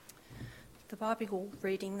The Bible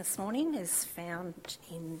reading this morning is found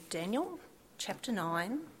in Daniel chapter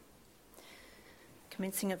 9,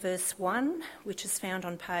 commencing at verse 1, which is found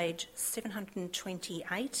on page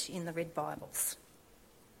 728 in the Red Bibles.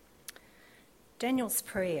 Daniel's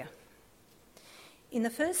prayer. In the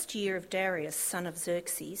first year of Darius, son of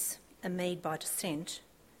Xerxes, a Mede by descent,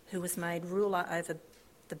 who was made ruler over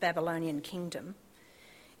the Babylonian kingdom,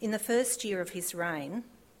 in the first year of his reign,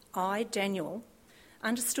 I, Daniel,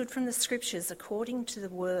 understood from the scriptures according to the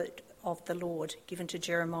word of the Lord given to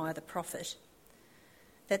Jeremiah the prophet,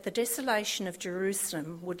 that the desolation of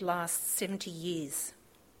Jerusalem would last 70 years.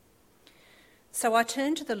 So I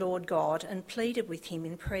turned to the Lord God and pleaded with him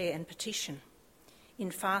in prayer and petition, in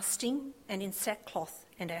fasting and in sackcloth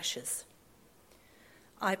and ashes.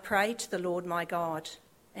 I prayed to the Lord my God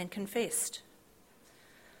and confessed,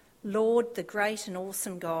 Lord, the great and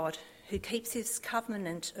awesome God, who keeps his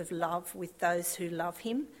covenant of love with those who love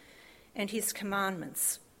him and his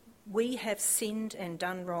commandments, we have sinned and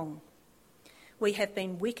done wrong. We have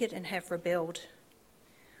been wicked and have rebelled.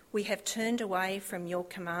 We have turned away from your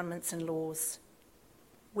commandments and laws.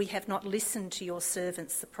 We have not listened to your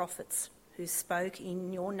servants, the prophets, who spoke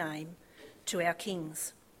in your name to our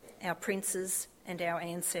kings, our princes and our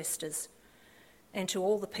ancestors, and to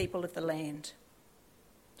all the people of the land.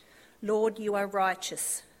 Lord, you are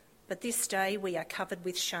righteous, but this day we are covered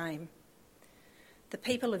with shame. The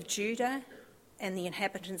people of Judah and the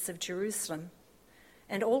inhabitants of Jerusalem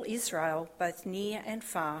and all Israel, both near and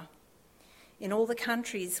far, in all the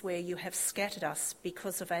countries where you have scattered us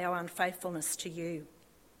because of our unfaithfulness to you.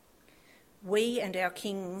 We and our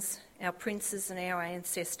kings, our princes and our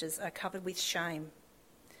ancestors are covered with shame,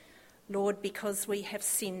 Lord, because we have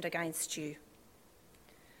sinned against you.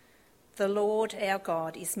 The Lord our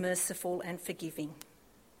God is merciful and forgiving,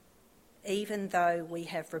 even though we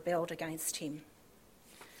have rebelled against him.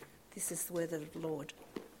 This is the word of the Lord.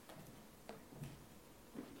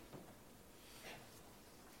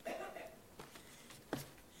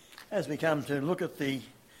 As we come to look at the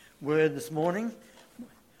word this morning,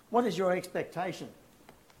 what is your expectation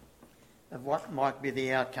of what might be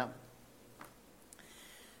the outcome?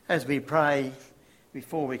 As we pray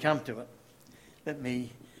before we come to it, let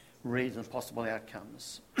me read the possible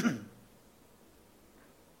outcomes.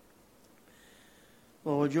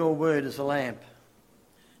 Lord, your word is a lamp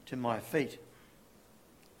to my feet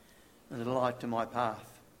and a light to my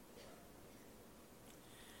path.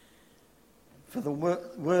 For the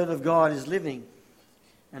word of God is living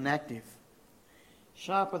and active,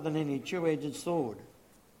 sharper than any two-edged sword,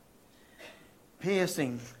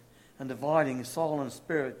 piercing and dividing soul and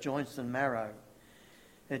spirit, joints and marrow.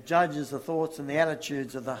 It judges the thoughts and the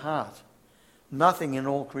attitudes of the heart. Nothing in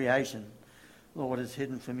all creation, Lord, is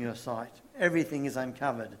hidden from your sight. Everything is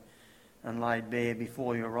uncovered and laid bare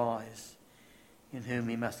before your eyes, in whom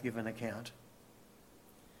we must give an account.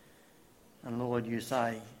 And Lord, you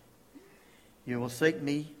say, you will seek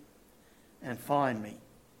me and find me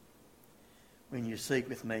when you seek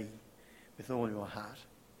with me with all your heart.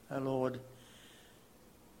 Oh Lord,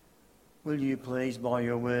 will you please by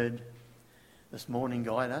your word this morning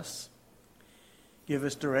guide us? Give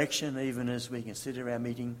us direction even as we consider our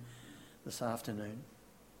meeting this afternoon.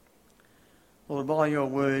 Lord, by your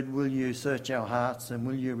word, will you search our hearts and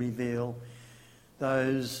will you reveal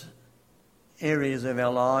those areas of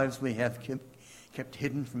our lives we have kept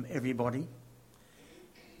hidden from everybody,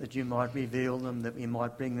 that you might reveal them, that we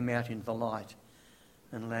might bring them out into the light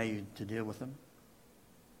and allow you to deal with them.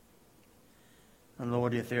 And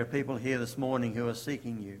Lord, if there are people here this morning who are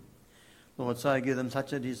seeking you, Lord, so give them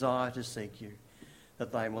such a desire to seek you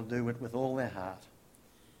that they will do it with all their heart,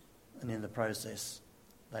 and in the process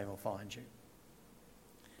they will find you.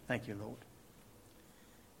 Thank you, Lord.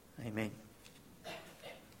 Amen.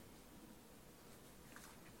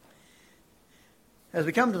 As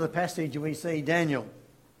we come to the passage, we see Daniel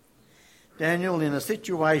in a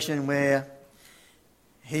situation where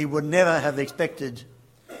he would never have expected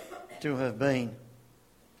to have been.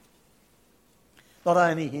 Not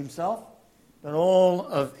only himself, but all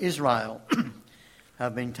of Israel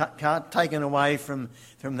have been taken away from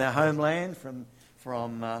their homeland, from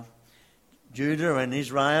Judah and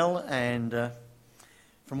Israel, and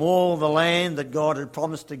from all the land that God had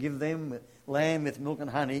promised to give them, land with milk and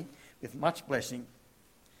honey, with much blessing.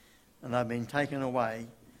 And they've been taken away,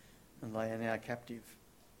 and they are now captive.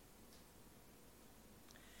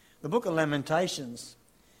 The book of Lamentations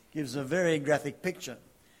gives a very graphic picture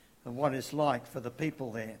of what it's like for the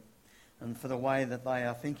people there and for the way that they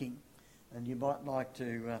are thinking. And you might like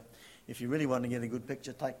to, if you really want to get a good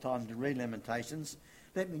picture, take time to read Lamentations.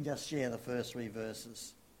 Let me just share the first three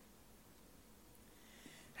verses.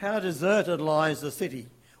 How deserted lies the city,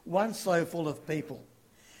 once so full of people.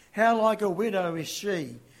 How like a widow is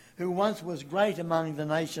she, who once was great among the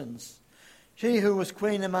nations. She who was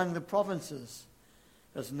queen among the provinces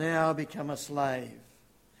has now become a slave.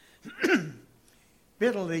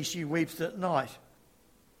 Bitterly she weeps at night.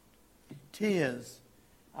 Tears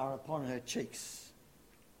are upon her cheeks.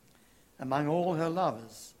 Among all her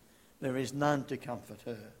lovers, there is none to comfort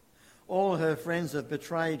her. All her friends have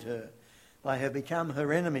betrayed her. They have become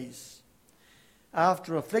her enemies.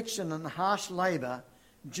 After affliction and harsh labour,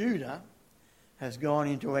 Judah has gone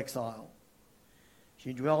into exile.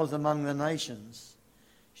 She dwells among the nations.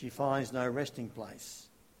 She finds no resting place.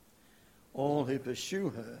 All who pursue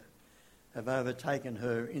her have overtaken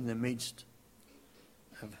her in the midst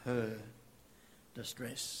of her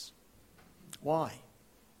distress. Why?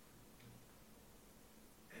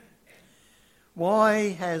 Why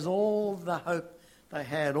has all the hope they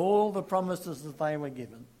had, all the promises that they were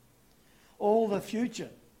given, all the future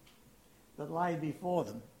that lay before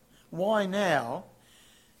them, why now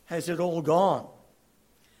has it all gone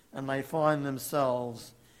and they find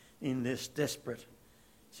themselves in this desperate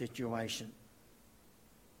situation?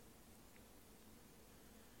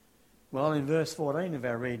 Well, in verse 14 of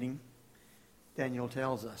our reading, Daniel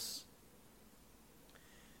tells us,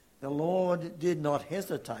 the Lord did not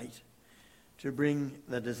hesitate to bring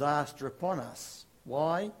the disaster upon us.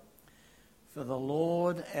 Why? For the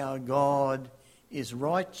Lord our God is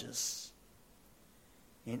righteous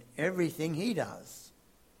in everything he does.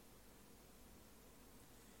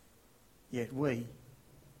 Yet we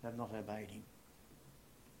have not obeyed him.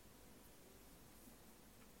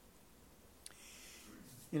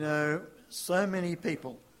 You know, so many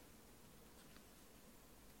people,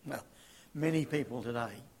 well, many people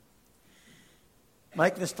today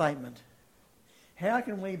make the statement, how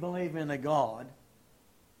can we believe in a God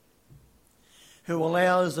who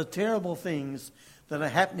allows the terrible things that are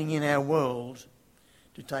happening in our world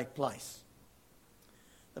to take place?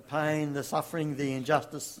 The pain, the suffering, the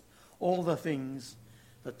injustice, all the things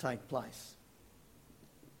that take place.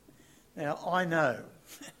 Now, I know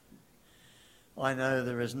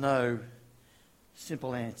there is no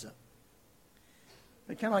simple answer.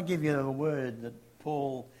 But can I give you a word that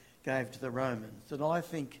Paul gave to the Romans that I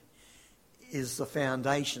think is the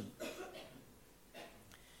foundation?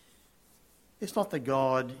 It's not that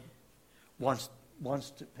God wants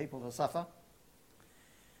people to suffer.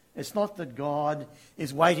 It's not that God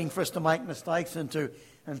is waiting for us to make mistakes and to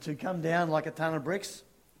come down like a ton of bricks.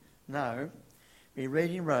 No, we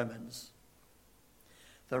read in Romans,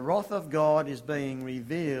 the wrath of God is being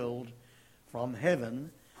revealed from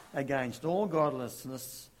heaven against all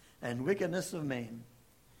godlessness and wickedness of men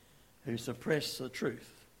who suppress the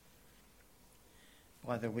truth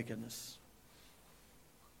by their wickedness.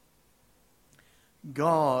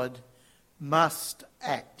 God must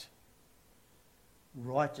act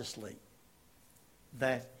righteously.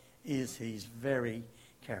 That is his very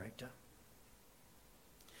character.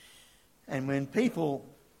 And when people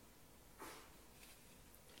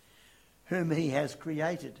whom he has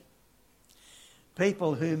created,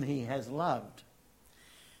 people whom he has loved,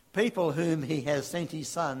 people whom he has sent his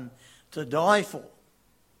Son to die for,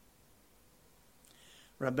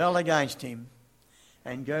 rebel against him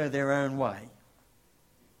and go their own way,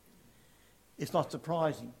 it's not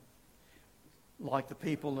surprising. Like the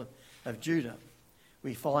people of Judah,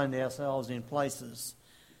 we find ourselves in places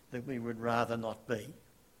that we would rather not be.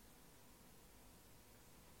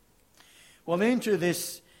 Well, into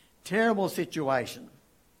this terrible situation,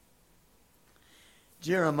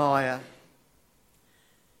 Jeremiah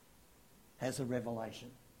has a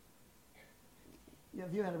revelation.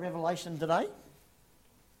 Have you had a revelation today?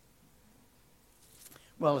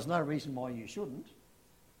 Well, there's no reason why you shouldn't.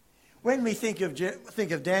 When we think of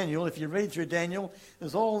Daniel, if you read through Daniel,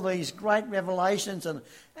 there's all these great revelations and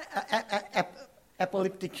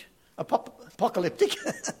apocalyptic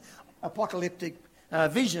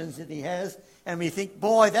visions that he has, and we think,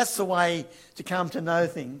 boy, that's the way to come to know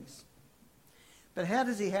things. But how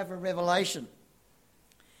does he have a revelation?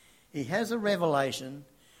 He has a revelation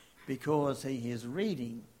because he is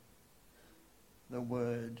reading the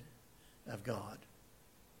Word of God.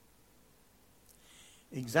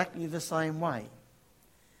 Exactly the same way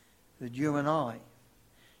that you and I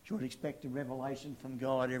should expect a revelation from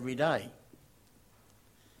God every day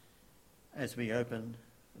as we open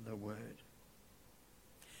the Word.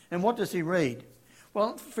 And what does he read?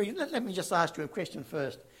 Well, let me just ask you a question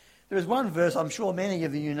first. There is one verse I'm sure many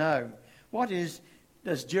of you know. What does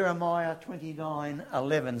Jeremiah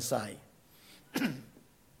 29:11 say? Come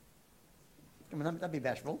on, don't be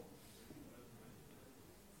bashful.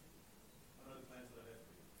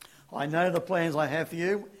 I know the plans I have for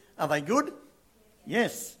you. Are they good?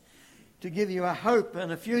 Yes. To give you a hope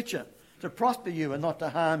and a future, to prosper you and not to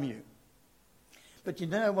harm you. But you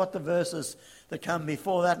know what the verses that come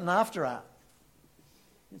before that and after are?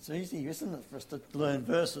 It's easy, isn't it, for us to learn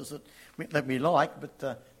verses that we like,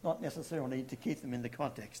 but not necessarily to keep them in the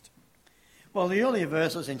context. Well, the earlier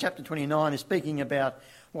verses in chapter 29 is speaking about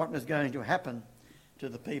what was going to happen to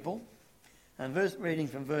the people. And reading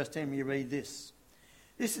from verse 10, we read this.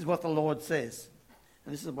 This is what the Lord says,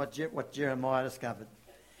 and this is what Jeremiah discovered.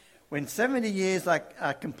 When 70 years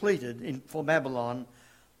are completed for Babylon,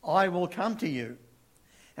 I will come to you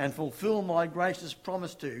and fulfill my gracious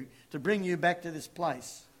promise to bring you back to this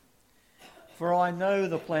place. For I know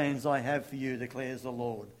the plans I have for you, declares the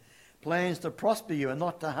Lord. Plans to prosper you and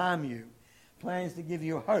not to harm you. Plans to give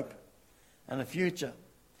you hope and a future.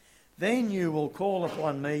 Then you will call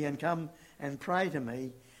upon me and come and pray to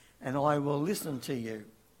me, and I will listen to you.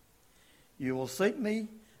 You will seek me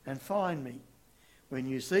and find me. When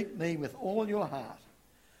you seek me with all your heart,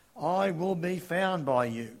 I will be found by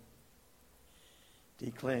you,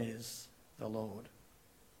 declares the Lord.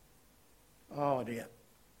 Oh dear.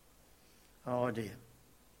 Oh dear.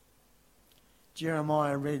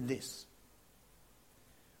 Jeremiah read this.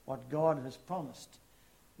 What God has promised,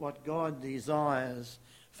 what God desires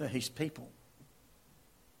for his people.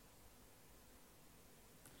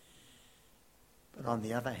 But on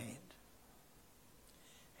the other hand,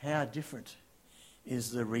 how different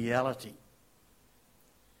is the reality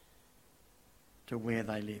to where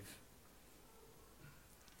they live?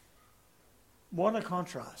 What a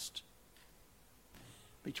contrast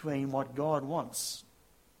between what God wants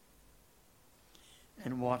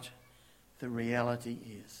and what the reality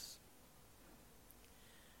is.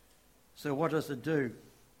 So what does it do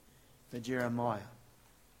for Jeremiah?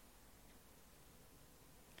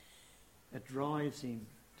 It drives him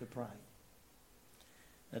to pray.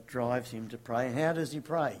 It drives him to pray. And how does he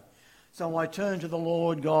pray? So I turned to the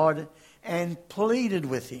Lord God and pleaded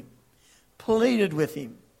with him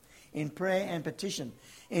in prayer and petition,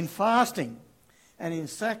 in fasting and in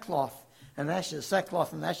sackcloth and ashes.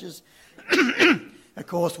 Sackcloth and ashes, of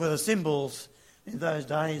course, were the symbols in those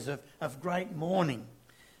days of great mourning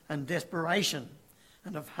and desperation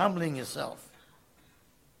and of humbling yourself.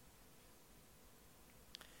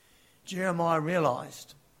 Jeremiah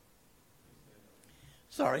realised.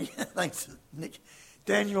 Thanks, Nick.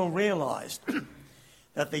 Daniel realised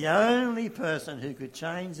that the only person who could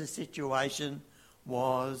change the situation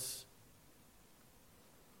was,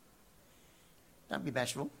 don't be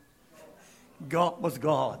bashful, God was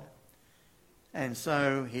God. And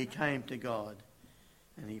so he came to God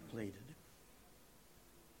and he pleaded.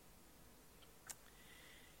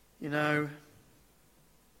 You know,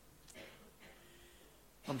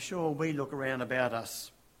 I'm sure we look around about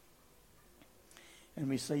us and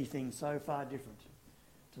we see things so far different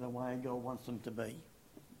to the way God wants them to be.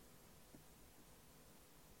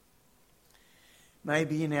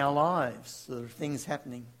 Maybe in our lives there are things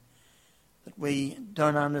happening that we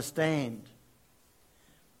don't understand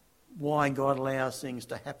why God allows things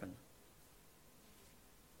to happen.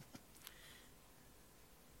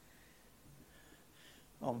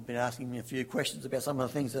 I've been asking me a few questions about some of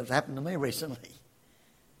the things that have happened to me recently.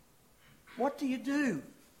 What do you do?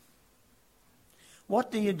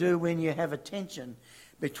 What do you do when you have a tension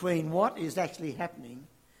between what is actually happening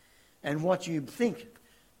and what you think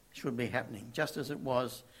should be happening, just as it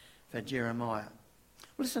was for Jeremiah?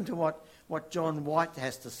 Listen to what John White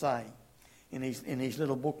has to say in his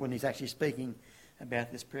little book when he's actually speaking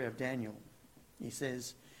about this prayer of Daniel. He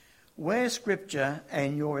says, where Scripture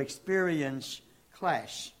and your experience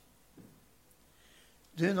clash,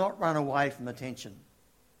 do not run away from the tension.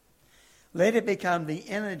 Let it become the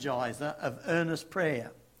energizer of earnest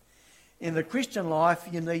prayer. In the Christian life,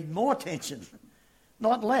 you need more tension,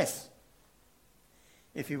 not less,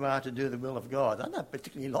 if you are to do the will of God. I don't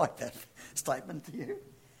particularly like that statement to you.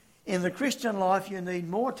 In the Christian life, you need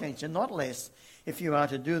more tension, not less, if you are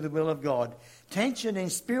to do the will of God. Tension in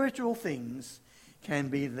spiritual things can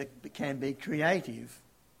be creative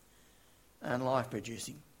and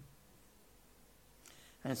life-producing.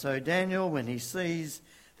 And so Daniel, when he sees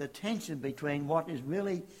the tension between what is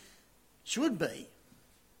really should be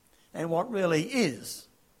and what really is,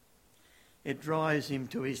 it drives him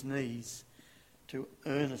to his knees to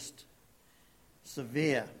earnest,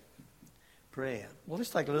 severe prayer. Well, let's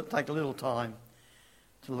take a little time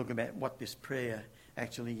to look about what this prayer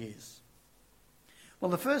actually is. Well,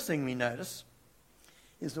 the first thing we notice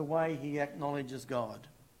is the way he acknowledges God.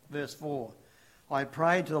 Verse 4, I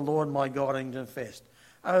prayed to the Lord my God and confessed,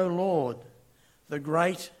 O Lord, the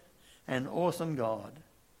great and awesome God,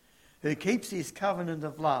 who keeps his covenant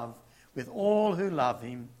of love with all who love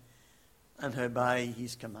him and obey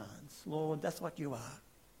his commands. Lord, that's what you are.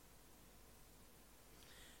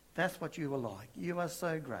 That's what you are like. You are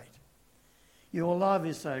so great. Your love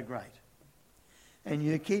is so great. And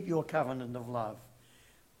you keep your covenant of love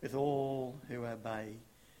with all who obey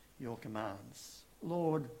your commands.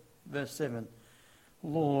 Lord, verse 7,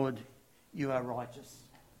 Lord, you are righteous.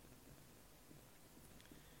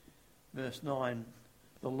 Verse 9,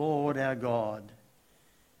 the Lord our God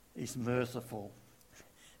is merciful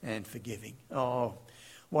and forgiving. Oh,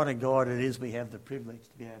 what a God it is we have the privilege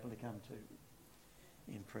to be able to come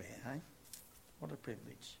to in prayer, eh? What a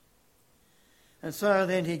privilege. And so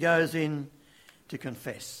then he goes in to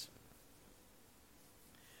confess.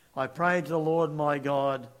 I prayed to the Lord my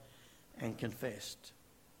God and confessed.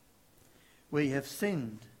 We have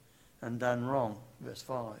sinned and done wrong, verse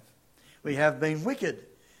 5. We have been wicked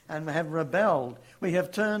and have rebelled. We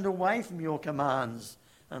have turned away from your commands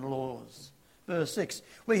and laws. Verse 6,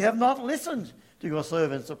 we have not listened to your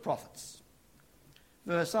servants the prophets.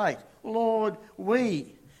 Verse 8, Lord,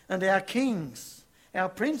 we and our kings, our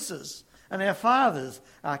princes and our fathers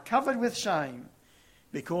are covered with shame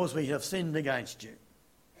because we have sinned against you.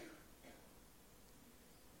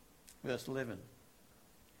 Verse 11,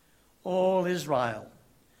 all Israel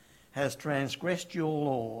has transgressed your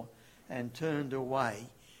law and turned away,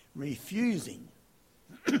 refusing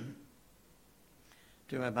to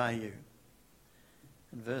obey you.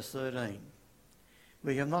 And verse 13,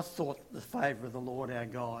 we have not sought the favour of the Lord our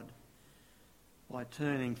God by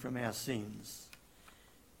turning from our sins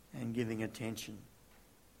and giving attention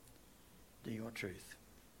to your truth.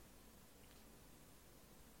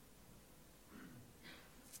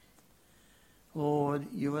 Lord,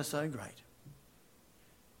 you are so great.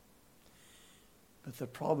 But the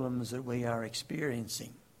problems that we are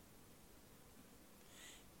experiencing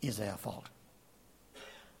is our fault.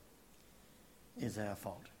 Is our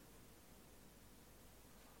fault.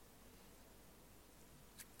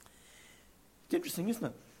 It's interesting, isn't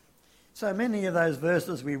it? So many of those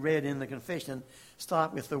verses we read in the confession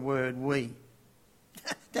start with the word we.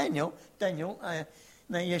 Daniel,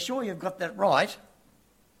 now you're sure you've got that right?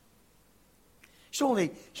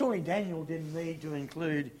 Surely Daniel didn't need to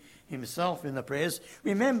include himself in the prayers.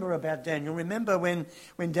 Remember about Daniel. Remember when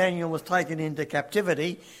Daniel was taken into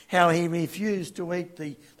captivity, how he refused to eat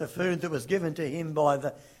the food that was given to him by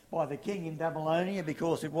the king in Babylonia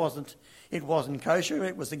because it wasn't kosher.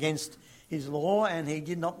 It was against his law, and he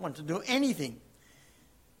did not want to do anything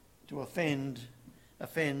to offend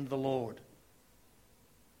the Lord.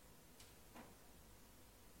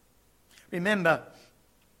 Remember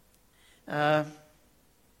the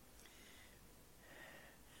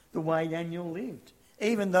way Daniel lived,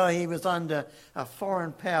 even though he was under a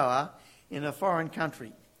foreign power in a foreign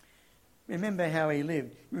country. Remember how he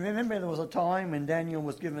lived. Remember there was a time when Daniel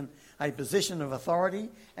was given a position of authority,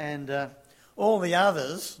 and all the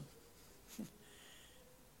others,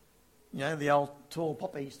 the old tall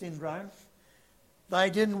poppy syndrome, they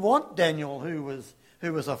didn't want Daniel, who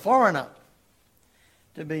was a foreigner,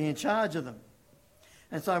 to be in charge of them.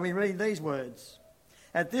 And so we read these words.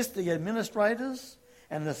 At this, the administrators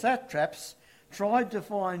and the satraps tried to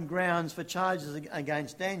find grounds for charges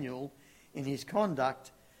against Daniel in his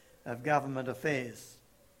conduct of government affairs,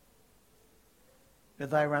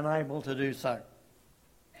 but they were unable to do so.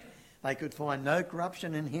 They could find no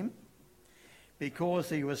corruption in him because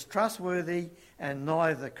he was trustworthy and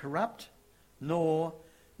neither corrupt nor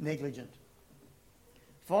negligent.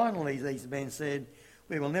 Finally, these men said,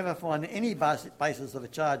 we will never find any basis of a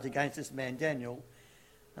charge against this man Daniel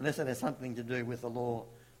unless it has something to do with the law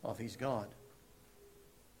of his God.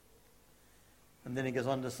 And then he goes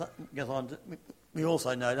on to we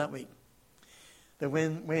also know, don't we, that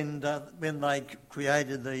when they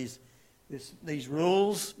created these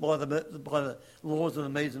rules by the laws of the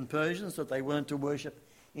Medes and Persians, that they weren't to worship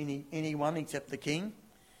anyone except the king,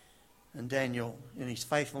 and Daniel, in his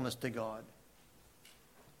faithfulness to God,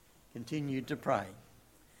 continued to pray,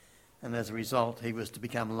 and as a result he was to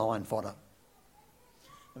become lion fodder.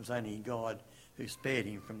 It was only God who spared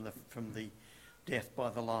him from the death by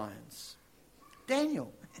the lions.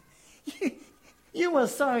 Daniel, you were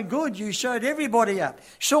so good, you showed everybody up.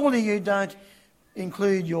 Surely you don't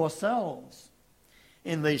include yourselves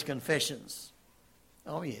in these confessions.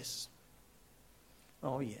 Oh yes.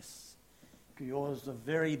 Oh yes. You're the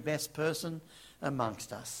very best person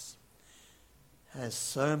amongst us. Has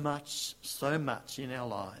so much in our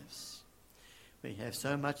lives. We have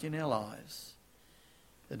so much in our lives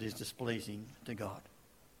that is displeasing to God.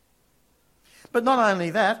 But not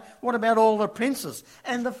only that, what about all the princes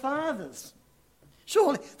and the fathers?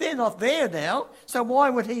 Surely they're not there now, so why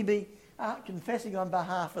would he be confessing on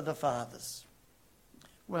behalf of the fathers?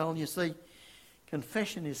 Well, you see,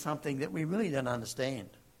 confession is something that we really don't understand.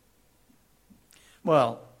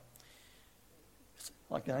 Well,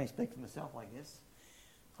 I can only speak for myself, I guess.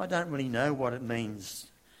 I don't really know what it means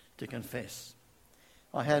to confess.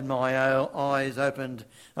 I had my eyes opened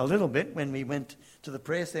a little bit when we went to the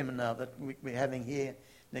prayer seminar that we're having here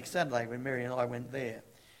next Saturday. When Mary and I went there,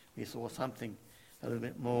 we saw something a little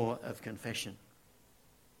bit more of confession.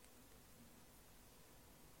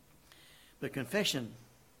 But confession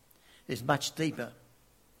is much deeper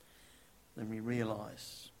than we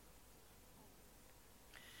realise.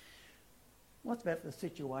 What about the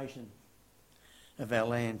situation of our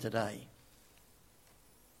land today?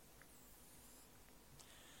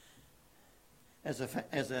 As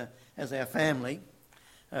our family,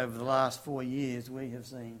 over the last 4 years, we have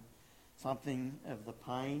seen something of the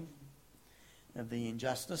pain, of the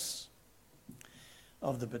injustice,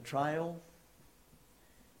 of the betrayal,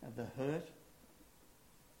 of the hurt,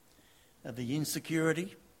 of the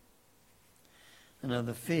insecurity, and of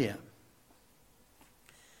the fear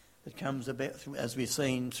that comes about, as we've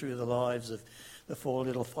seen through the lives of the 4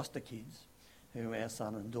 little foster kids who our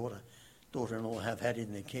son and daughter-in-law have had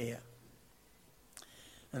in their care.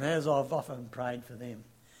 And as I've often prayed for them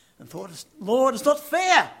and thought, Lord, it's not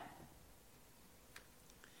fair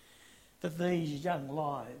that these young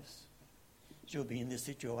lives should be in this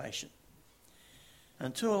situation.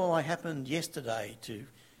 Until I happened yesterday to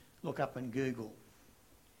look up in Google.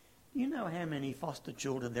 You know how many foster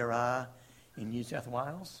children there are in New South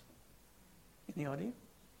Wales? Any idea?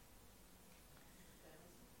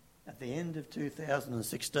 At the end of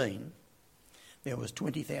 2016, there was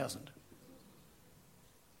 20,000.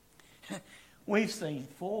 We've seen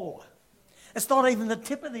 4. It's not even the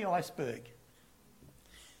tip of the iceberg.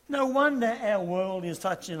 No wonder our world is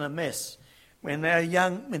such in a mess when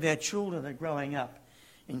our children are growing up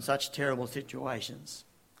in such terrible situations.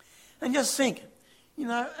 And just think,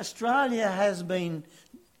 Australia has been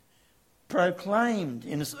proclaimed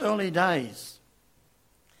in its early days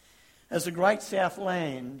as the great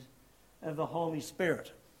Southland of the Holy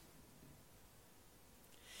Spirit.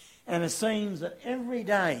 And it seems that every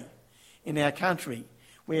day in our country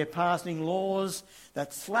we are passing laws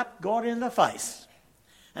that slap God in the face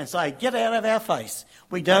and say, get out of our face.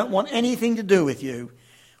 We don't want anything to do with you.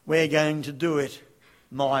 We're going to do it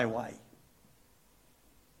my way.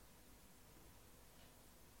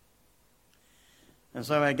 And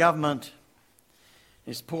so our government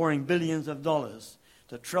is pouring billions of dollars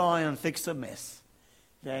to try and fix a mess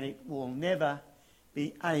that it will never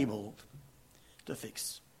be able to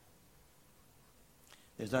fix.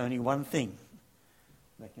 There's only one thing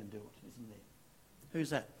that can do it, isn't there?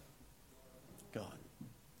 Who's that? God.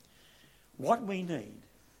 What we need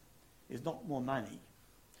is not more money,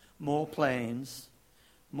 more plans,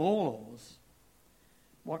 more laws.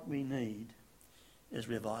 What we need is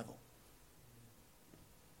revival.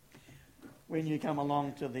 When you come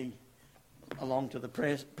along to the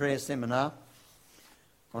prayer seminar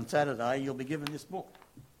on Saturday, you'll be given this book.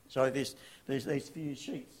 So these few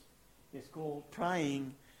sheets. It's called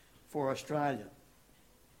Praying for Australia.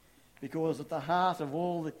 Because at the heart of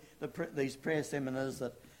all these prayer seminars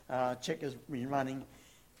that Czech has been running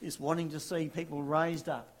is wanting to see people raised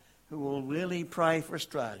up who will really pray for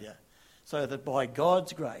Australia so that by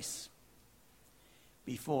God's grace,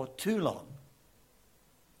 before too long,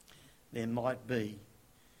 there might be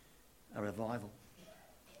a revival.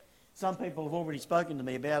 Some people have already spoken to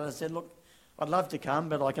me about it and said, look, I'd love to come,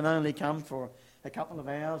 but I can only come for a couple of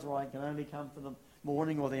hours, or I can only come for the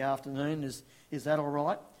morning or the afternoon. Is that all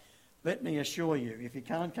right? Let me assure you, if you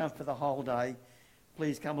can't come for the whole day,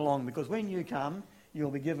 please come along, because when you come,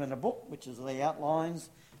 you'll be given a book, which is the outlines,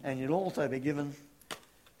 and you'll also be given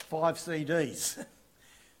 5 CDs.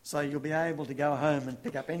 So you'll be able to go home and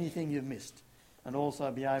pick up anything you've missed, and also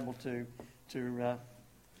be able to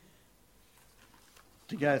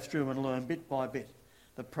go through and learn bit by bit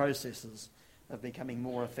the processes of becoming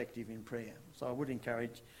more effective in prayer. So I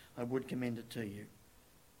would commend it to you.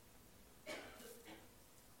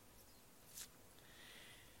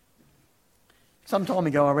 Some time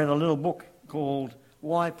ago I read a little book called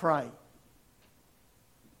Why Pray?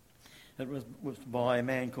 It was by a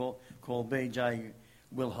man called B.J.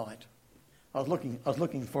 Wilhite. I was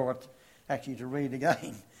looking for it actually to read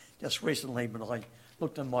again just recently, but I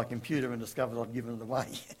looked on my computer and discovered I'd given it away,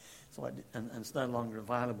 and it's no longer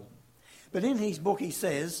available. But in his book he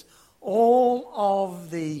says all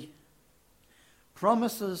of the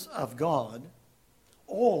promises of God,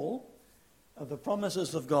 all of the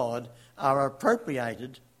promises of God are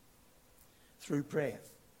appropriated through prayer.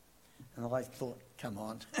 And I thought, come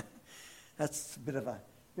on, that's a bit of a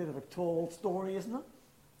tall story, isn't it?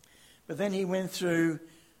 But then he went through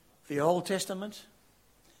the Old Testament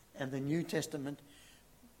and the New Testament,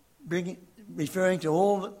 referring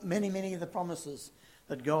to many of the promises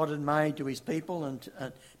that God had made to his people, and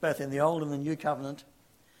both in the Old and the New Covenant.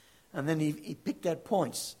 And then he picked out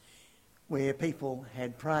points where people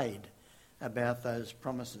had prayed about those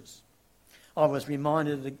promises. I was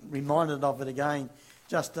reminded of it again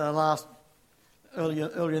just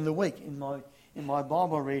earlier in the week in my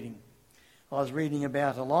Bible reading. I was reading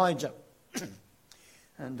about Elijah,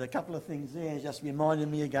 and a couple of things there just reminded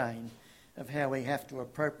me again of how we have to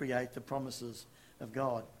appropriate the promises of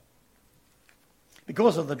God.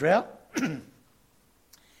 Because of the drought,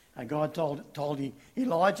 God told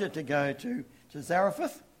Elijah to go to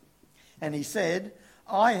Zarephath, and he said,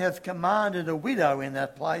 I have commanded a widow in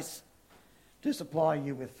that place to supply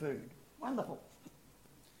you with food. Wonderful.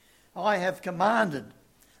 I have commanded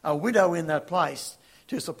a widow in that place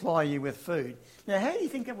to supply you with food. Now, how do you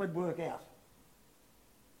think it would work out?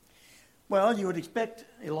 Well, you would expect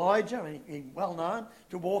Elijah, well known,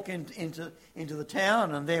 to walk into the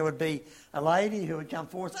town, and there would be a lady who would come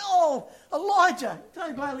forward and say, oh, Elijah,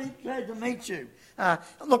 so glad to meet you.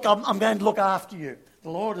 Look, I'm going to look after you. The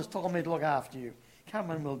Lord has told me to look after you.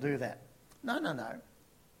 Come and we'll do that. No.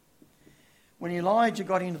 When Elijah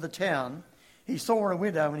got into the town, he saw a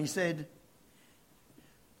widow and he said,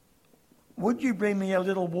 would you bring me a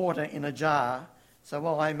little water in a jar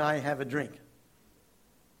so I may have a drink?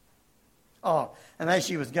 Oh, and as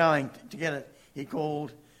she was going to get it, he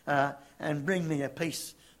called, and bring me a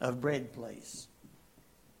piece of bread, please.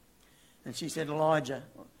 And she said, Elijah,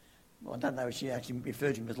 well, I don't know if she actually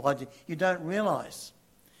referred to him as Elijah, you don't realise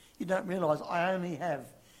I only have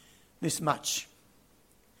this much.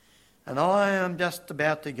 And I am just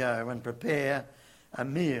about to go and prepare a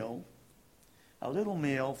little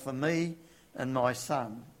meal for me and my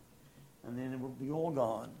son, and then it will be all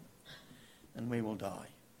gone and we will die.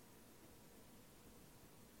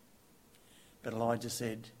 But Elijah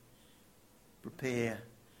said, prepare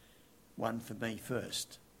one for me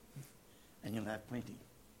first, and you'll have plenty.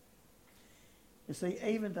 You see,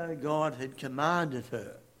 even though God had commanded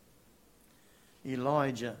her,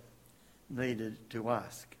 Elijah needed to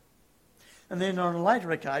ask. And then on a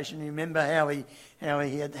later occasion, you remember how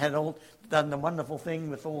he had done the wonderful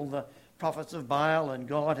thing with all the prophets of Baal, and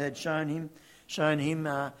God had shown him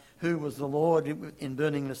who was the Lord in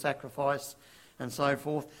burning the sacrifice and so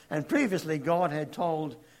forth. And previously God had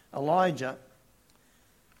told Elijah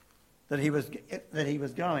that he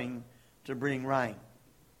was going to bring rain.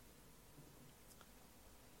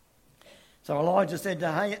 So Elijah said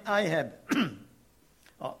to Ahab,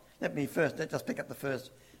 let's just pick up the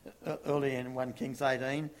first early in 1 Kings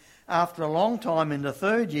 18. After a long time, in the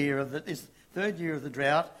third year of the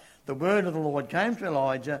drought, the word of the Lord came to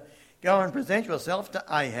Elijah, go and present yourself to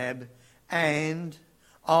Ahab, and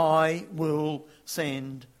I will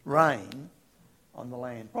send rain on the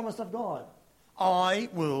land. Promise of God. I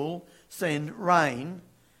will send rain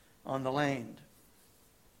on the land.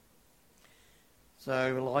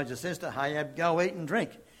 So Elijah says to Ahab, go eat and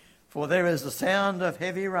drink, for there is the sound of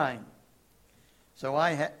heavy rain. So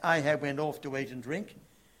Ahab went off to eat and drink,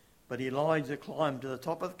 but Elijah climbed to the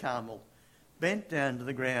top of the Carmel, bent down to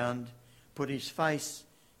the ground, put his face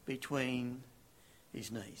between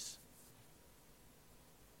his knees.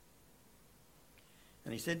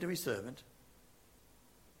 And he said to his servant,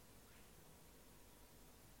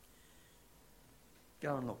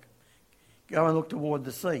 go and look. Go and look toward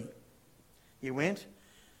the sea. He went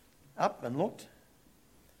up and looked.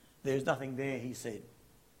 There's nothing there, he said.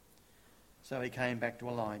 So he came back to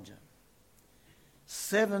Elijah.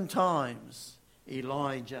 7 times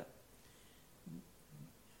Elijah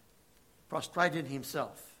prostrated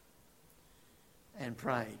himself and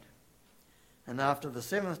prayed. And after the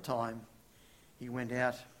 7th time, he went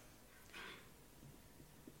out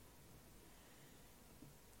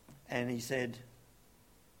and he said,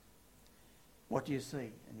 what do you see?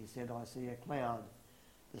 And he said, I see a cloud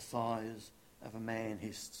the size of a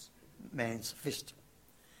man's fist.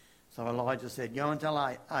 So Elijah said, go and tell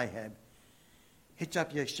Ahab, hitch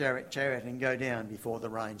up your chariot and go down before the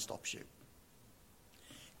rain stops you.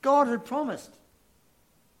 God had promised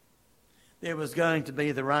there was going to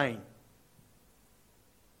be the rain.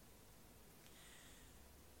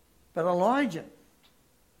 But Elijah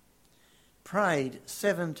prayed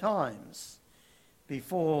 7 times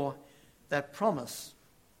before that promise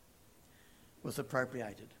was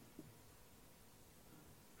appropriated.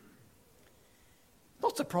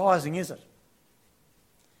 Not surprising, is it,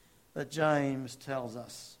 that James tells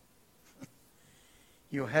us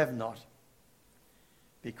You have not,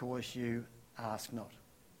 because you ask not.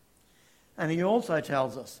 And he also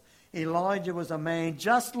tells us, Elijah was a man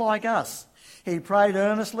just like us. He prayed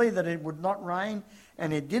earnestly that it would not rain,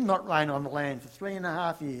 and it did not rain on the land for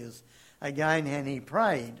 3.5 years. Again, and he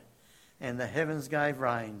prayed, and the heavens gave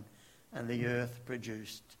rain, and the earth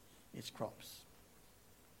produced its crops.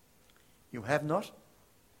 You have not,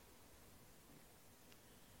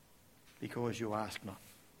 because you ask not.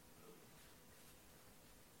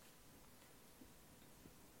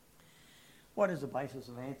 What is the basis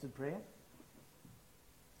of answered prayer?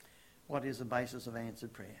 What is the basis of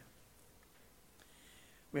answered prayer?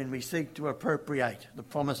 When we seek to appropriate the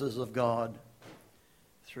promises of God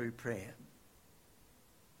through prayer.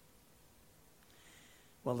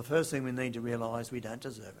 Well, the first thing we need to realise, we don't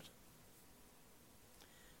deserve it.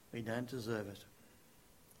 We don't deserve it.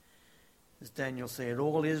 As Daniel said,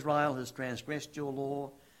 all Israel has transgressed your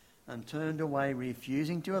law and turned away,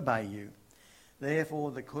 refusing to obey you.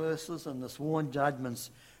 Therefore the curses and the sworn judgments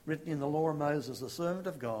written in the law of Moses, the servant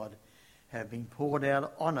of God, have been poured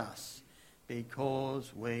out on us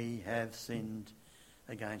because we have sinned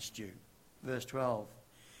against you. Verse 12.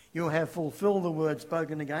 You have fulfilled the word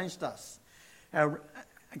spoken against us, our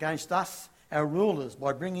rulers,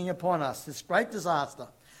 by bringing upon us this great disaster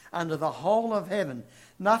under the whole of heaven.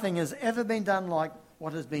 Nothing has ever been done like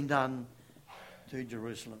what has been done to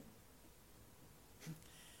Jerusalem.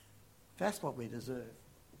 That's what we deserve.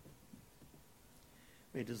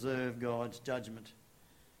 We deserve God's judgment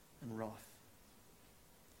and wrath.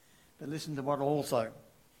 But listen to what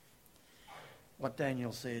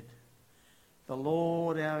Daniel said. The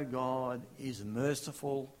Lord our God is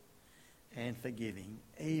merciful and forgiving,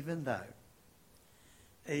 even though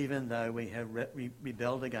we have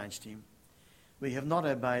rebelled against him. We have not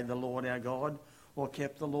obeyed the Lord our God or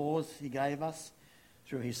kept the laws he gave us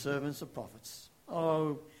through his servants the prophets.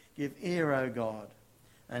 Oh, give ear, O God,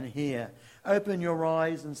 and hear. Open your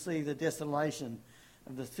eyes and see the desolation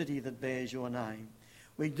of the city that bears your name.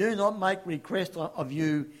 We do not make request of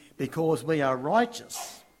you because we are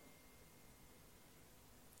righteous,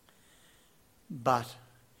 but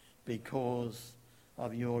because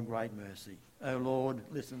of your great mercy. O Lord,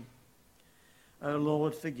 listen. O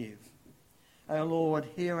Lord, forgive. O Lord,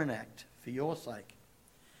 hear and act for your sake.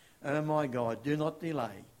 O my God, do not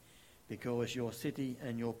delay, because your city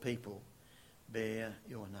and your people bear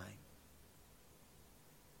your name.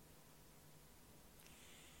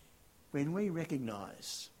 When we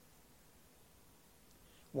recognise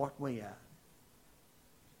what we are,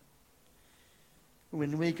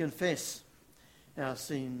 when we confess our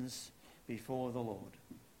sins before the Lord,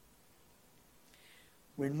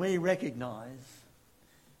 when we recognise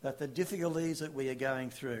that the difficulties that we are going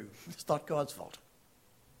through, it's not God's fault.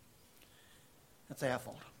 It's our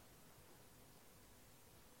fault.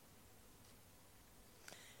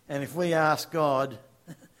 And if we ask God,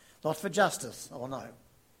 not for justice, or no,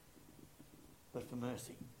 but for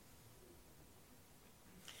mercy.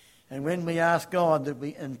 And when we ask God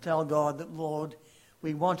and tell God that, Lord,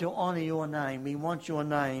 we want to honour your name, we want your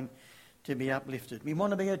name to be uplifted. We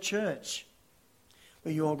want to be a church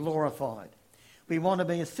where you're glorified. We want to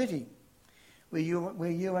be a city where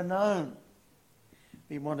you are known.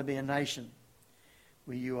 We want to be a nation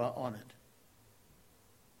where you are honoured.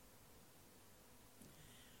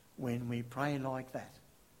 When we pray like that,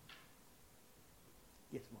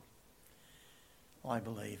 guess what? I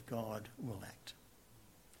believe God will act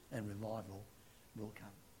and revival will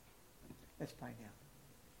come. Let's pray now.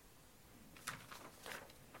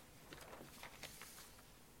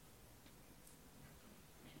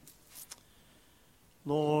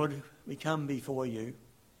 Lord, we come before you,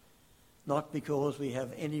 not because we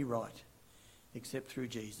have any right except through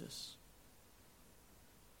Jesus.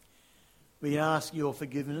 We ask your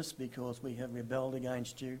forgiveness because we have rebelled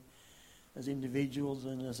against you as individuals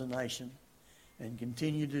and as a nation, and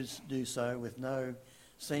continue to do so with no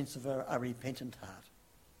sense of a repentant heart.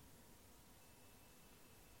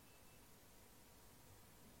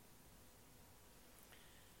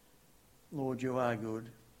 Lord, you are good.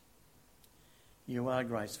 You are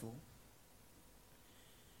graceful.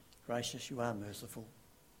 Gracious, you are merciful.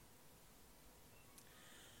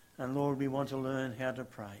 And Lord, we want to learn how to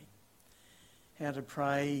pray. How to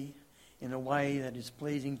pray in a way that is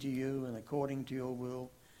pleasing to you and according to your will,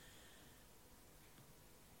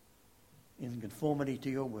 in conformity to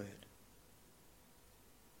your word.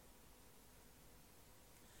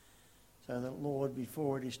 So that, Lord,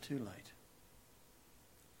 before it is too late,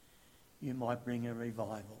 you might bring a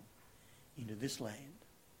revival into this land.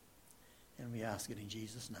 And we ask it in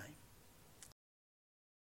Jesus' name.